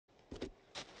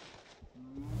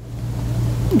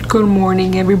Good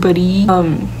morning, everybody.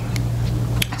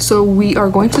 So we are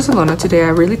going to Sedona today. I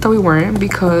really thought we weren't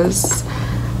because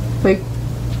like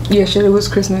yesterday was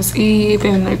Christmas Eve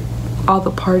and like all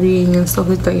the partying and stuff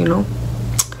like that, you know.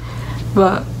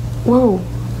 But whoa,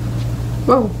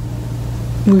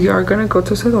 we are gonna go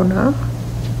to Sedona.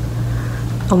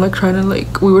 I'm like trying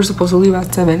to we were supposed to leave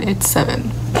at 7. It's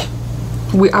 7.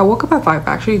 I woke up at 5.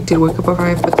 I actually did wake up at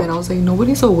 5, but then I was like,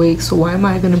 nobody's awake, so why am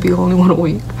I gonna be the only one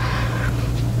awake?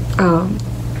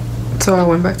 So I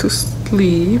went back to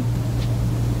sleep,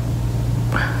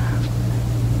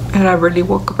 and I really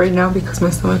woke up right now because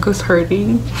my stomach was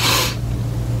hurting,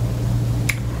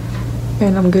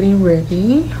 and I'm getting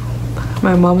ready.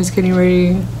 My mom is getting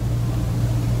ready,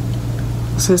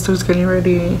 sister's getting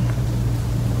ready,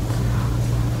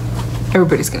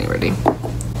 everybody's getting ready.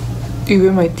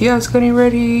 Even my tia's getting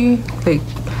ready. Like,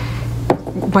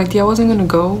 my tia wasn't gonna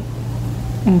go,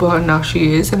 but now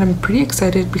she is, and I'm pretty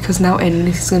excited because now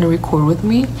Annalise is gonna record with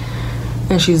me,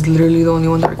 and she's literally the only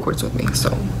one that records with me. So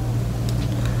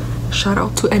shout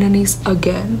out to Annalise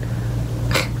again.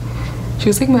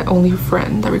 She's like my only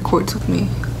friend that records with me.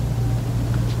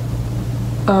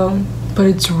 But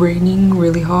it's raining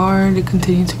really hard. It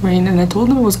continued to rain, and I told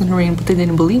them it was gonna rain, but they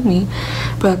didn't believe me.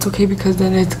 But that's okay because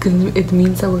then it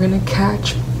means that we're gonna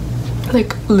catch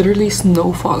like literally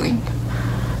snow falling.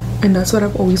 And that's what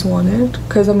I've always wanted,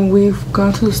 because I mean we've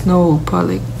gone to the snow, but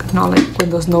like not like when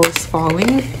the snow is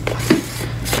falling.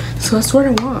 So that's what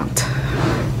I want.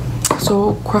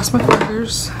 So cross my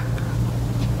fingers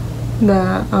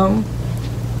that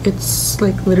it's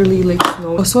like literally like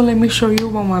snow. Also, let me show you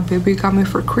what my baby got me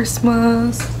for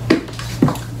Christmas.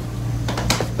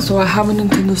 So I have a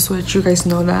Nintendo Switch, you guys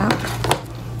know that,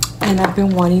 and I've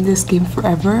been wanting this game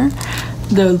forever,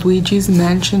 the Luigi's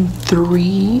Mansion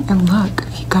 3, and look,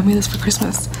 he got me this for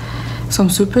Christmas. So I'm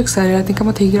super excited. I think I'm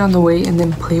gonna take it on the way and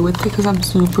then play with it because I'm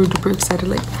super duper excited.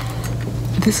 Like,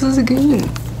 this is a game,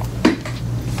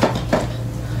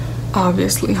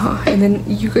 obviously, huh? And then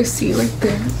you guys see like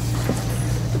there,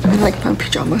 I'm in like my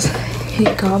pajamas. He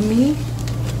got me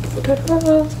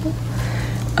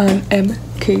an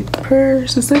MK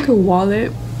purse. It's like a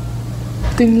wallet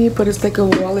thingy, but it's like a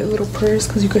wallet little purse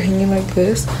because you could hang it like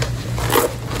this.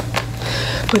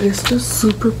 But it's just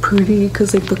super pretty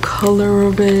because like the color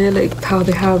of it, like how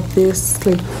they have this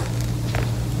like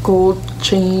gold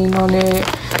chain on it,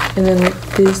 and then like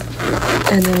this,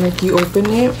 and then like you open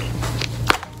it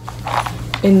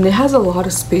and it has a lot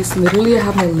of space. Literally I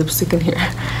have my lipstick in here,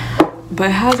 but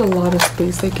it has a lot of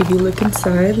space. Like if you look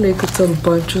inside, like it's a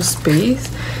bunch of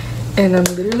space, and I'm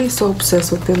literally so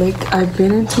obsessed with it. Like I've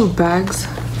been into bags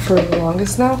for the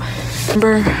longest now.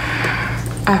 Remember,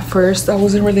 at first I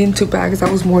wasn't really into bags. I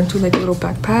was more into like little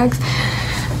backpacks,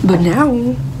 but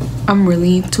now I'm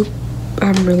really into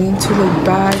like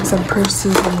bags and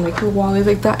purses and like a wallet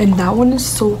like that. And that one is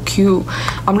so cute.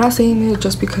 I'm not saying it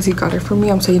just because he got it for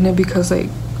me. I'm saying it because like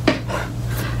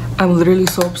I'm literally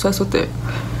so obsessed with it,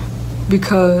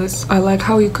 because I like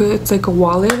how it's like a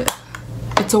wallet.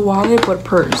 It's a wallet but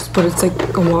purse, but it's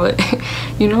like a wallet,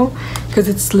 you know, because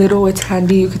it's little, it's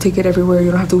handy, you could take it everywhere.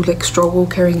 You don't have to like struggle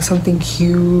carrying something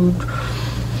huge.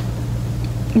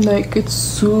 Like, it's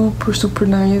super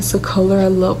nice. The color, I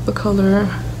love the color.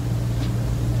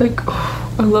 Like,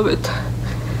 oh, I love it.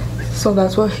 So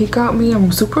that's what he got me.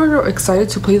 I'm super excited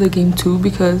to play the game too,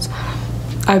 because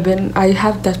I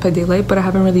have Death by Daylight, but I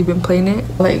haven't really been playing it.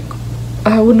 Like,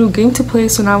 I have a new game to play,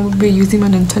 so now I'll be using my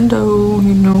Nintendo,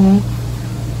 you know.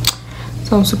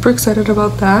 So I'm super excited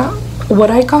about that. What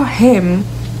I got him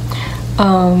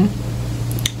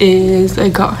is I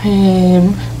got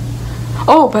him,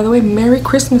 oh, by the way, Merry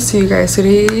Christmas to you guys.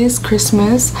 Today is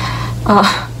Christmas.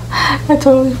 I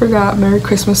totally forgot. Merry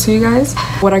Christmas to you guys.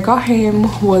 What I got him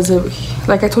was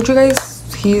like I told you guys,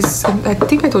 I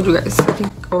think I told you guys,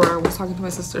 or I was talking to my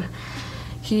sister.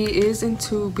 He is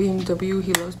into BMW.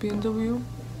 He loves BMW.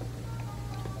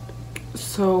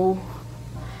 So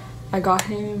I got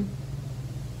him,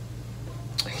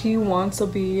 he wants a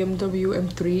BMW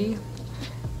M3,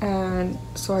 and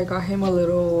so I got him a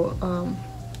little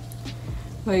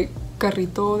like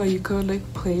carrito that you could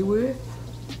like play with,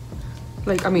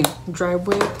 like, I mean drive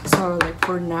with. So like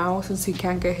for now, since he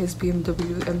can't get his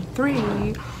BMW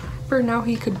M3, for now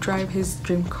he could drive his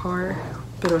dream car,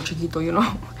 pero chiquito, you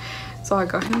know. So I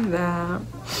got him that.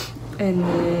 And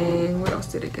then what else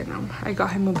did I get him? I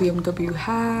got him a BMW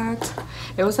hat.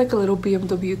 It was like a little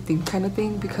BMW theme kind of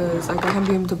thing, because I got him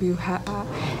BMW hat,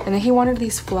 and then he wanted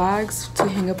these flags to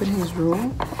hang up in his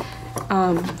room.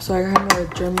 So I got him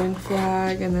a German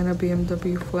flag and then a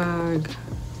BMW flag,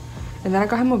 and then I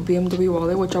got him a BMW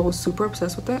wallet, which I was super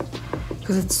obsessed with it, because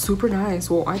because it's super nice.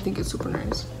 Well, I think it's super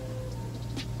nice.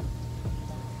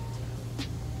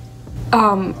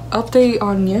 Update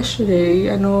on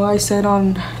yesterday. I know I said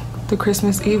on the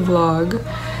Christmas Eve vlog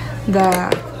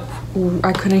that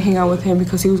I couldn't hang out with him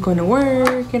because he was going to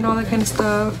work and all that kind of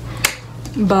stuff.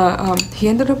 But he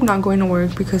ended up not going to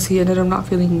work because he ended up not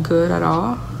feeling good at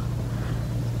all.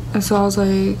 And so I was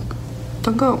like,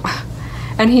 don't go.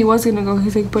 And he was gonna go.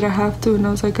 He's like, but I have to. And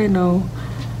I was like, I know.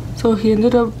 So he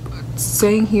ended up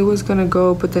saying he was gonna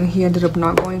go, but then he ended up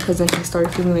not going because then he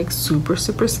started feeling like super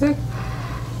sick.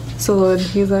 So then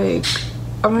he's like,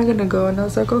 am I gonna go? And I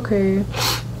was like, okay.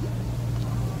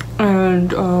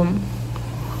 And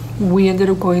we ended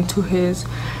up going to his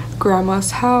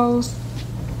grandma's house,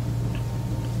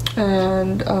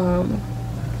 and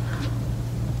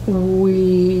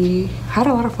we had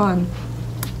a lot of fun.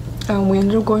 We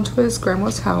ended up going to his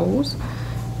grandma's house,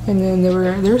 and then they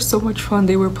were so much fun.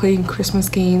 They were playing Christmas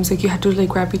games. Like, you had to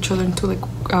like wrap each other into like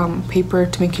paper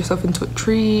to make yourself into a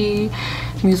tree,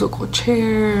 musical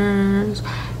chairs,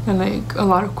 and like a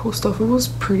lot of cool stuff. It was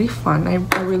pretty fun. I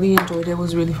really enjoyed it. It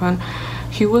was really fun.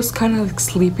 He was kind of like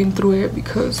sleeping through it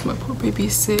because my poor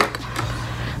baby's sick,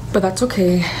 but that's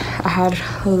okay. I had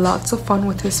lots of fun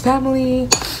with his family.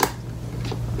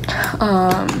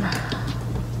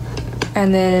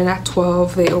 And then at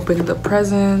 12 they opened the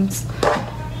presents,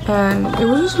 and it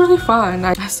was just really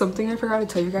fun. Something I forgot to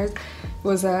tell you guys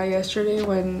was that yesterday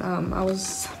when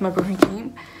my boyfriend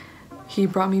came, he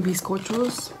brought me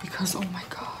bizcochos because, oh my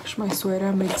gosh, my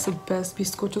suegra makes the best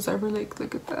bizcochos ever. Like,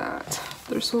 look at that,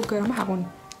 they're so good. I'm gonna have one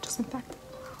just like that.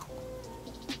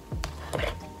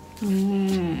 She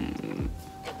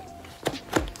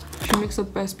makes the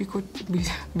best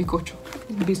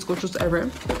bizcochos ever.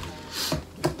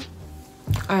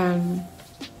 And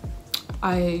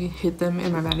I hid them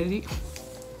in my vanity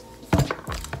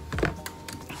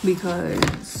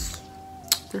because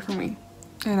they're for me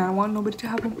and I don't want nobody to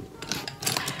have them.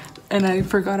 And I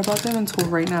forgot about them until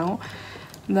right now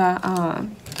that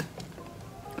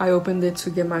I opened it to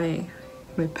get my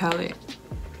palette.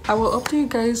 I will update you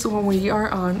guys when we are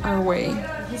on our way.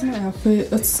 This is my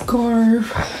outfit: a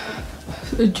scarf,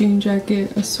 a jean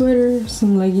jacket, a sweater,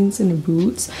 some leggings, and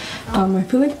boots. I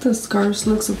feel like the scarf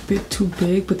looks a bit too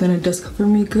big, but then it does cover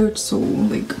me good, so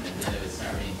like,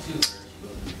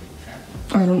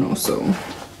 I don't know. So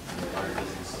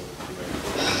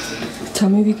tell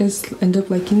me if you guys end up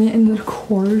liking it, and of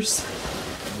course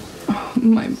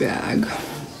my bag.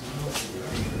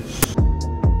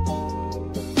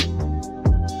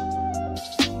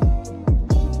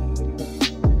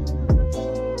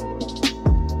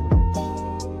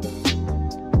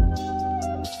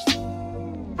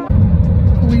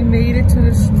 Made it to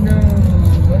the snow.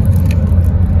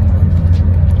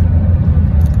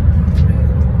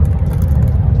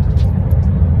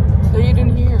 So you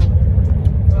didn't hear?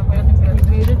 We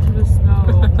made it to the snow.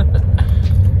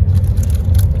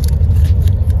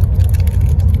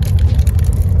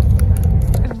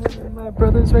 And then my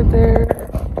brother's right there.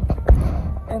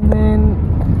 And then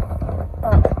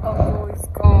our uncle is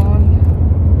gone.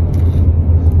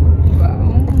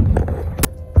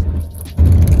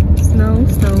 Snow,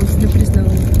 slippery snow.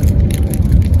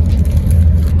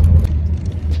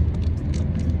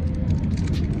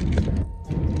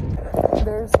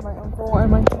 There's my uncle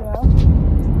and my dad.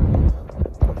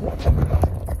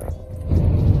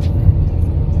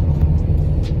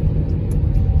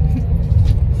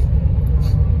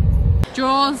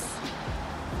 Jules!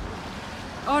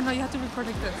 Oh no, you have to record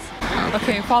like this.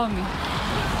 Okay, follow me.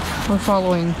 We're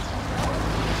following.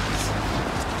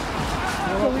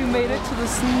 So we made it to the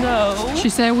snow. She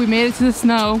said we made it to the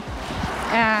snow,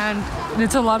 and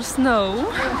it's a lot of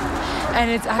snow, and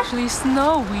it's actually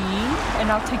snowy. And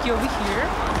I'll take you over here.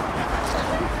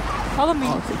 Follow me.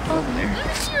 Follow me there.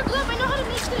 Your glove. I know how to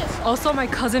make this. Also, my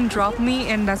cousin dropped me,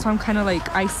 and that's why I'm kind of like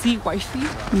icy wifey.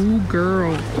 Ooh,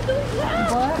 girl.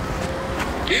 What?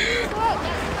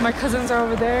 My cousins are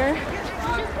over there,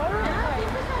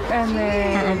 and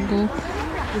then our uncle.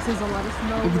 This is a lot of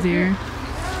snow over there.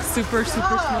 Super snow.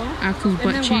 Axel's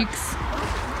butt cheeks.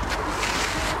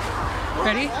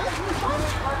 Ready?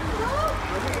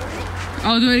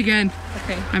 I'll do it again.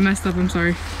 Okay. I messed up, I'm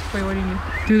sorry. Wait, what do you mean?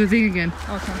 Do the thing again.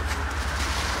 Okay.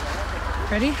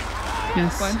 Ready?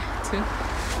 Yes. 1, 2.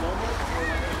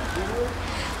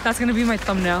 That's gonna be my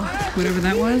thumbnail. Whatever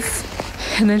that was.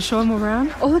 And then show him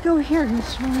around. Oh, look over here.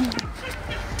 He's showing.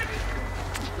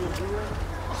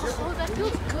 Oh, that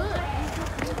feels good.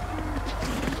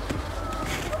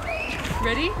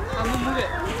 Ready? I'm gonna move it.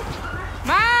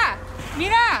 Ma!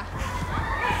 Mira!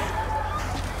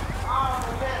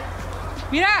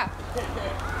 Mira!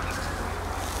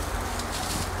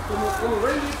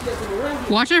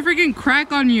 Watch it freaking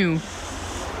crack on you.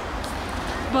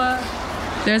 But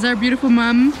there's our beautiful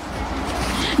mom.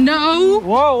 No.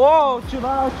 Whoa, whoa, chill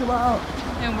out, chill out.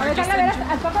 And we're just I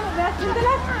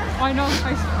know,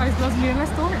 I los miré en la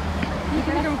store. You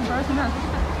can comprar una.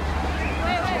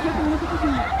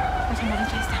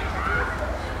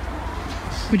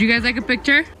 Would you guys like a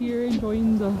picture? Here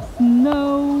enjoying the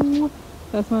snow.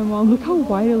 That's my mom. Look how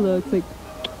white it looks. Like.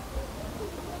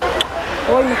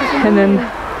 And then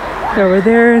over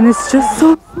there, and it's just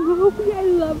so snowy. I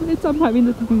love it. I'm having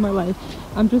the time of my life.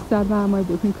 I'm just sad that my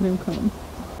boyfriend couldn't come.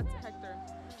 That's Hector.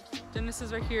 Dennis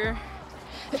is right here.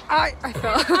 I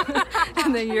fell.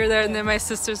 And then you're there, and then my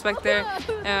sister's back there,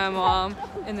 and my mom,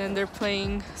 and then they're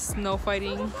playing snow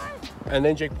fighting. And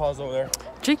then Jake Paul's over there.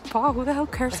 Jake Paul? Who the hell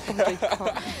cares about Jake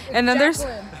Paul? And then there's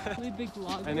really big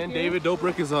vlog. And then David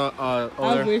Dobrik is over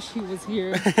there. I wish he was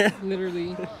here,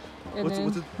 literally. And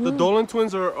what's it? The Dolan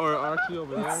twins are actually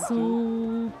over there. It's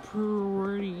so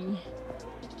pretty.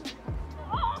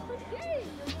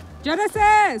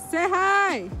 Genesis, say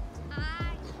hi.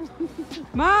 Hi.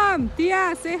 Mom,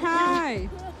 Tia, say hi.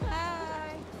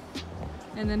 Hi.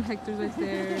 And then Hector's right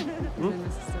there. And then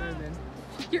this is there. Then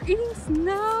you're eating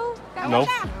snow? No.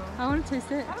 I want to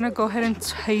taste it. I'm gonna go ahead and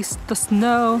taste the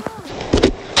snow.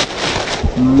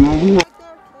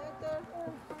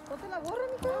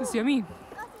 It's yummy.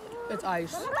 It's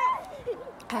ice.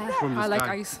 I like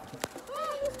ice.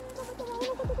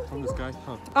 From this guy,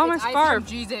 huh? Oh, my scarf.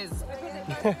 Jesus.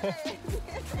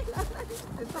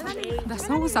 The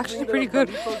snow was actually pretty good.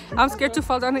 I'm scared to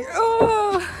fall down. Like,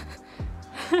 oh!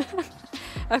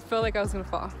 I felt like I was gonna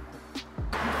fall.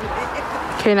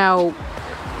 Okay, now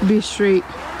be straight.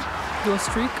 Do a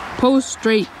streak? Pose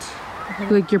straight.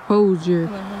 Like your pose, your.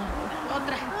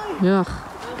 Ugh.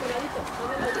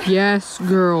 Yes,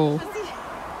 girl.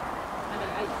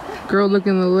 Girl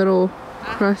looking a little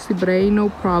crusty, but ain't no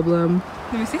problem.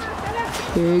 Let me see.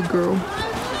 Okay, girl.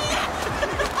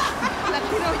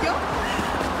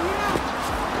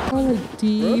 How like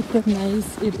deep and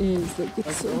nice it is. Like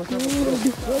it's so good.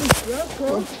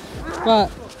 But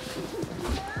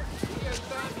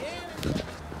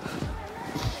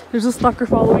there's a stalker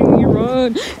following me.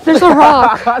 Run! There's a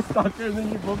rock. Stalker, and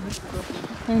then you bumped it.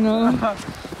 I know.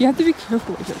 You have to be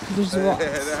careful with it because there's rocks.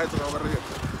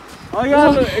 Oh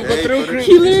yeah,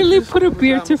 He literally put a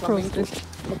beer to frost it.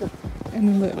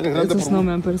 And look, it's a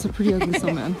snowman, but it's a pretty ugly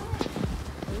snowman.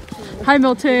 Hi,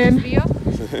 Milton.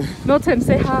 Milton,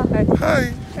 say hi.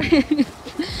 Hi.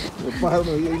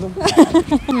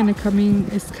 And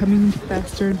it's coming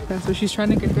faster and faster. She's trying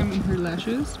to get them in her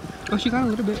lashes. Oh, she got a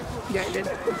little bit. Yeah, I did.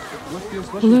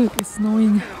 Look, it's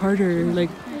snowing harder. Like,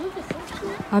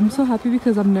 I'm so happy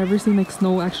because I've never seen like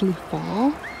snow actually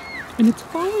fall. And it's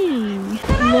falling.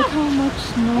 Look how much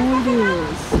snow it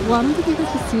is. Well, I don't think you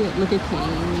guys can see it. Look, it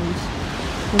came.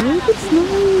 Look, it's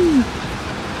snowing.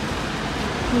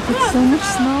 Look, it's so much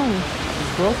snow.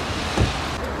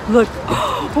 Look.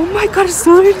 Oh my god, it's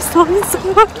snowing so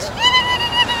much.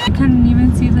 I couldn't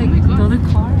even see like the other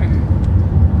car.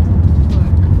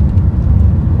 Look.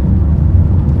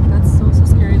 That's so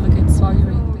scary. Look, it's foggy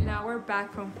right there. Now we're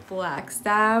back from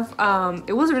Flagstaff.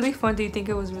 It was really fun. Do you think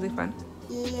it was really fun?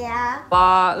 Yeah.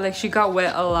 Like she got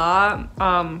wet a lot.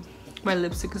 My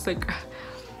lipstick is like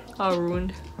all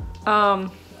ruined.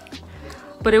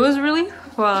 But it was really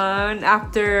fun.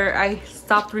 After I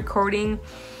stopped recording,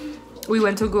 we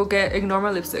went to go get Ignore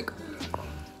My Lipstick.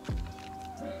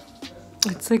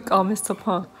 It's like all messed up,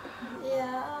 huh?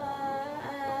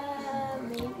 Yeah,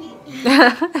 maybe.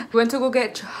 We went to go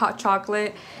get hot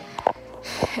chocolate,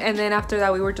 and then after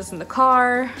that we were just in the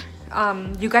car.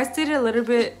 You guys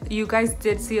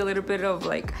did see a little bit of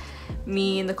like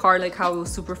me in the car, like how it was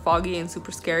super foggy and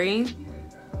super scary.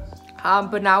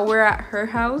 But now we're at her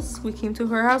house. We came to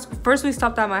her house. First we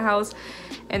stopped at my house,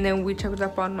 and then we checked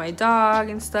up on my dog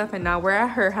and stuff, and now we're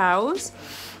at her house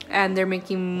and they're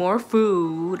making more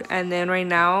food. And then right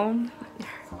now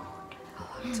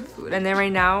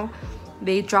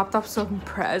they dropped off some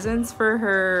presents for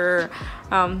her.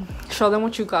 Show them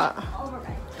what you got.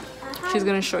 She's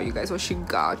gonna show you guys what she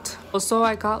got. Also,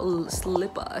 I got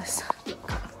slippers.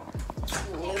 Look.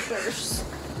 Slippers.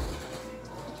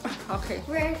 Okay.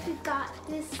 Where you got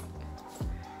this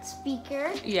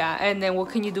speaker? Yeah, and then what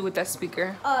can you do with that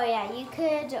speaker? Oh yeah, you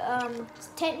could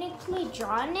technically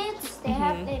draw on it.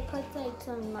 They put like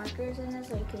some markers in it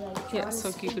so you could like draw. Yeah,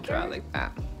 so you could draw like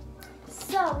that.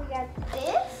 So we got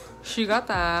this. She got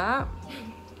that.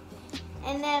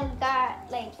 And then we got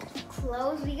like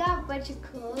clothes. We got a bunch of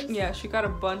clothes. Yeah, she got a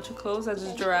bunch of clothes. There's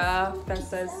a giraffe that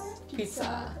says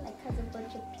pizza. Like has a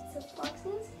bunch of pizza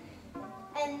boxes.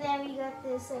 And then then we got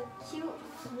this like cute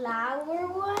flower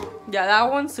one. Yeah,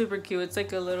 that one's super cute. It's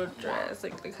like a little dress.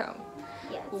 Like, look how.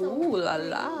 Yeah. Ooh la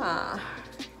la.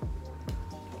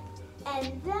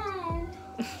 And then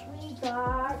we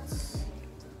got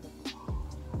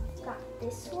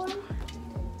this one.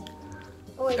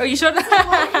 Oh, wait, Oh, you showed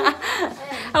that?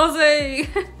 I was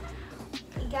like.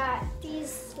 We got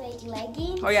these like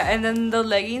leggings. Oh yeah, and then the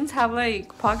leggings have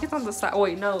like pockets on the side. Oh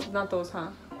wait, no, not those, huh?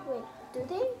 Wait, do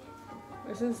they?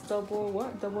 This is double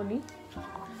what? Double knee?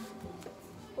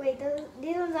 Wait,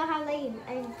 these ones don't have leggings.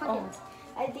 I mean pockets. Oh.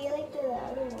 I think like the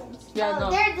other ones. Yeah, oh,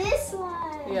 no. they're this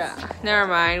one. Yeah, never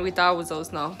mind. We thought it was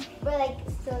those. No. But like,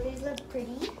 so these look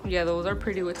pretty. Yeah, those are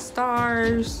pretty with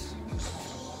stars.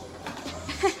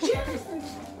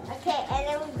 Okay, and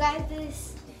then we got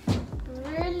this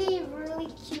really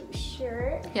cute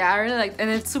shirt. Yeah, I really like, and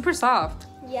it's super soft.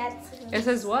 Yeah, It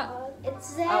says what? It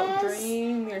says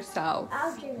Outdream yourself.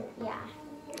 Outdream it, yeah.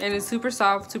 And it's super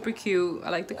soft, super cute. I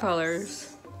like the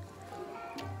colors.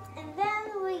 And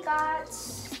then we got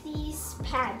these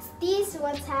pants. These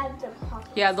ones have the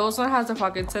pockets. Yeah, those one has the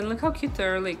pockets, and look how cute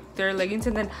they're. Like, they're leggings,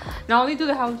 and then not only do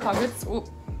they have pockets,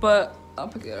 but I'll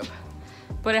pick it up.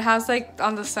 But it has like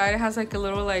on the side, it has like a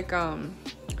little like how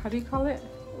do you call it?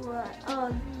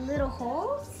 What? Little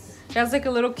holes. It has like a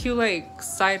little cute like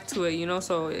side to it, you know,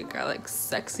 so it got like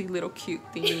sexy little cute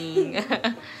thing.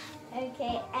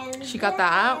 Okay, and She got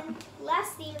that.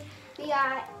 Last thing we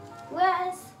got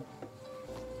was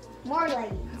more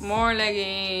leggings. More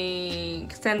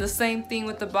leggings. And the same thing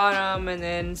with the bottom, and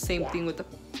then same thing with the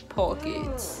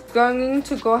pockets. Going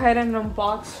to go ahead and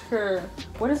unbox her.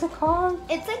 What is it called?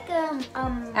 It's like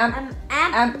Ant-Man.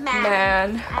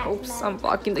 Ant-Man. Oops, I'm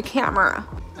blocking the camera.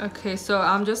 Okay, so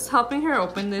I'm just helping her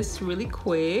open this really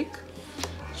quick.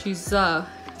 She's a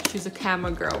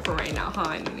camera girl for right now,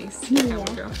 huh? Camera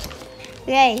girl.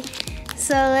 Okay,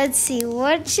 so let's see.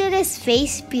 What should his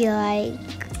face be like?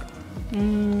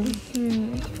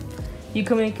 You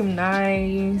can make him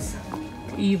nice,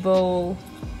 evil.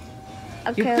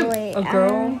 Okay, wait. A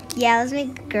girl? Yeah, let's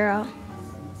make a girl.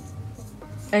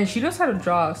 And she knows how to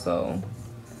draw, so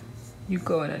you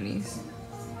go in, Anise.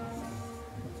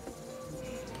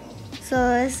 So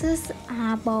this is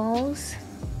eyeballs.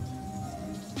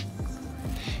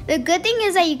 The good thing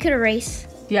is that you could erase.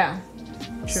 Yeah.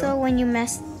 True. So when you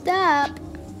messed up,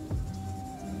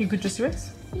 You could just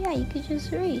erase? yeah, you could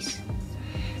just erase.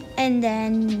 And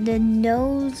then the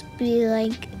nose be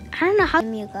like, I don't know how to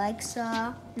name me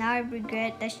Alexa. Now I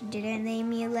regret that she didn't name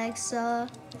me Alexa.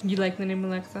 You like the name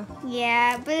Alexa?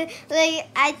 Yeah, but like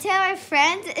I tell my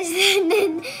friends, and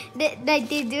then like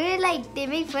they do it, like they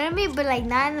make fun of me, but like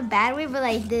not in a bad way, but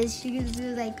like this. She could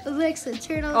do like Alexa,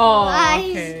 turn off the lights.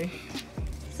 Okay.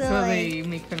 So, So like, they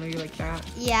make fun of you like that.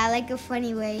 yeah, like a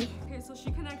funny way. Okay, so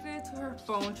she connected it to her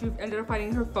phone. She ended up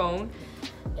finding her phone.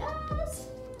 Yes.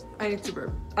 I need to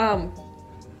burp.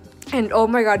 And oh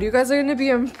my god, you guys are gonna be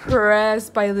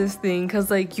impressed by this thing, cause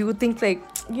like you would think like,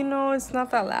 you know, it's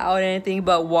not that loud or anything,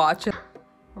 but watch it.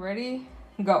 Ready?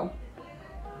 Go.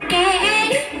 I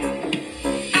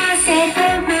said,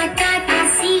 oh my god, I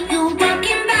see you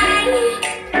walking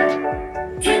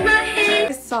by. Take my hand.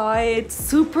 I saw it.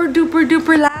 Super duper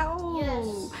duper loud.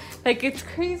 Yes. Like it's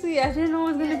crazy. I didn't know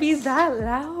it was gonna be that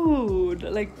loud.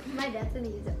 Like My dad's gonna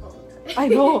use it all the time. I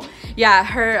know. Yeah,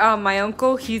 her my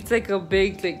uncle, he's like a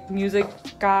big like music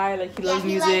guy. Like he loves he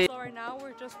music. So right now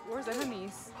where's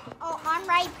enemies? Oh, I'm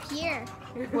right here.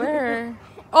 Where?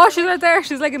 Oh, she's right there.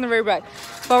 She's like in the very back.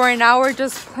 But right now we're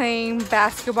just playing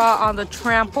basketball on the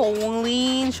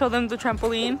trampoline. Show them the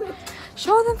trampoline.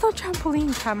 Show them the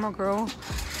trampoline, camera girl.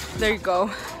 There you go.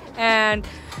 And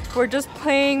we're just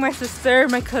playing, my sister,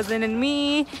 my cousin, and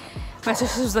me. My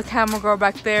sister's the camera girl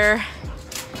back there.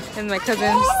 And my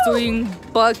cousin's doing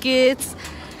buckets.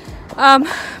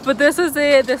 But this is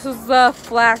it. This was the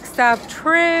Flagstaff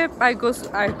trip. I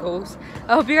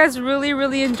hope you guys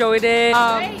really enjoyed it.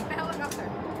 Hey, the helicopter.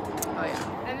 Oh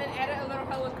yeah. And then edit a little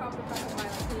helicopter back to my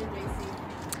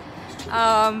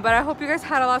JC. But I hope you guys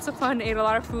had lots of fun, ate a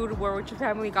lot of food, were with your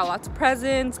family, got lots of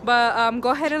presents. But go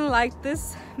ahead and like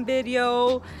this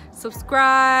video,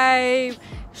 subscribe,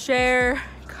 share,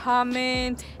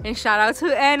 comment, and shout out to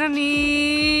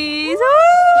Annalise.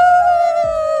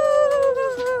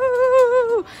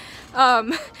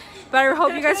 But I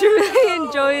hope you guys really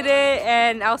enjoyed it,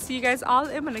 and I'll see you guys all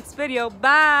in my next video.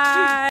 Bye.